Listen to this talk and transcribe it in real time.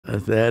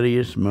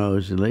Thaddeus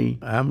Mosley.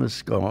 I'm a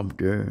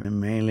sculptor,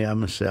 and mainly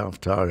I'm a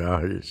self-taught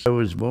artist. I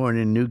was born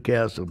in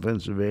Newcastle,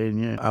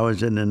 Pennsylvania. I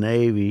was in the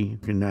Navy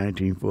in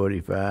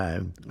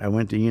 1945. I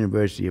went to the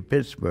University of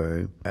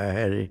Pittsburgh. I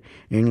had an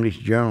English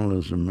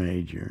journalism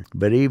major.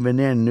 But even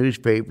then,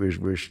 newspapers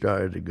were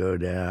starting to go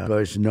down. Of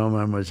course, no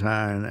one was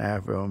hiring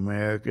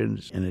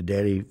Afro-Americans in the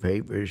daily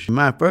papers.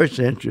 My first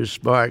interest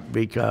sparked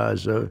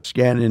because of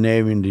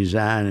Scandinavian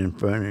design and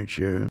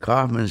furniture.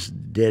 Kaufman's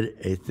did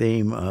a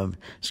theme of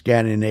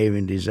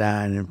Scandinavian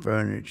design and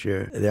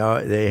furniture.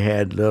 They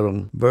had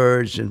little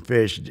birds and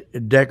fish,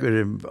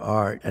 decorative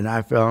art, and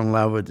I fell in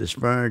love with this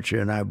furniture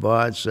and I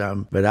bought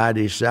some, but I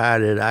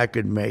decided I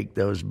could make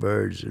those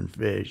birds and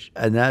fish.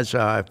 And that's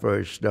how I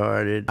first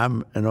started.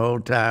 I'm an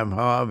old-time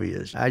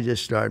hobbyist. I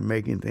just started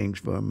making things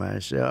for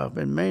myself,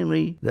 and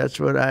mainly that's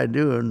what I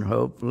do, and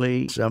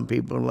hopefully some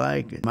people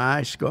like it.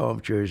 My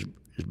sculpture is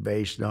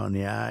based on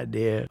the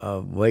idea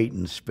of weight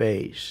and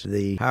space.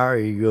 The higher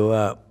you go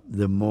up,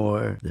 the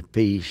more the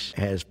piece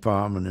has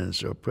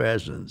prominence or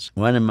presence.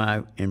 One of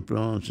my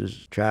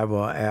influences,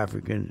 tribal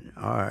African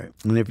art.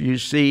 And if you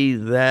see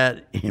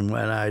that in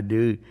what I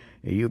do,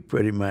 you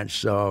pretty much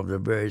solved a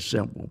very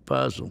simple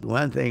puzzle.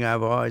 One thing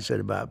I've always said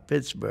about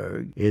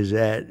Pittsburgh is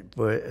that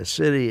for a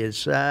city its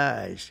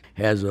size,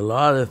 has a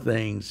lot of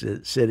things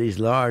that cities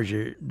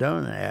larger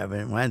don't have.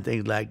 And one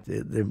thing like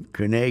the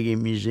Carnegie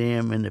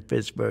Museum and the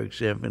Pittsburgh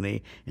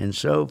Symphony and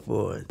so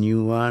forth.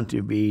 You want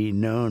to be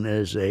known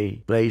as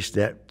a place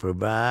that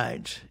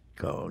provides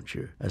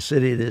culture. A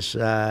city this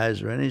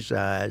size or any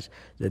size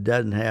that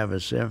doesn't have a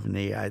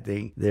symphony, I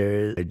think there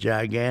is a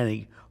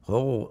gigantic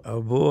hole, a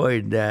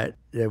void that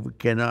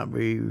cannot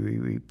be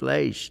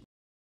replaced.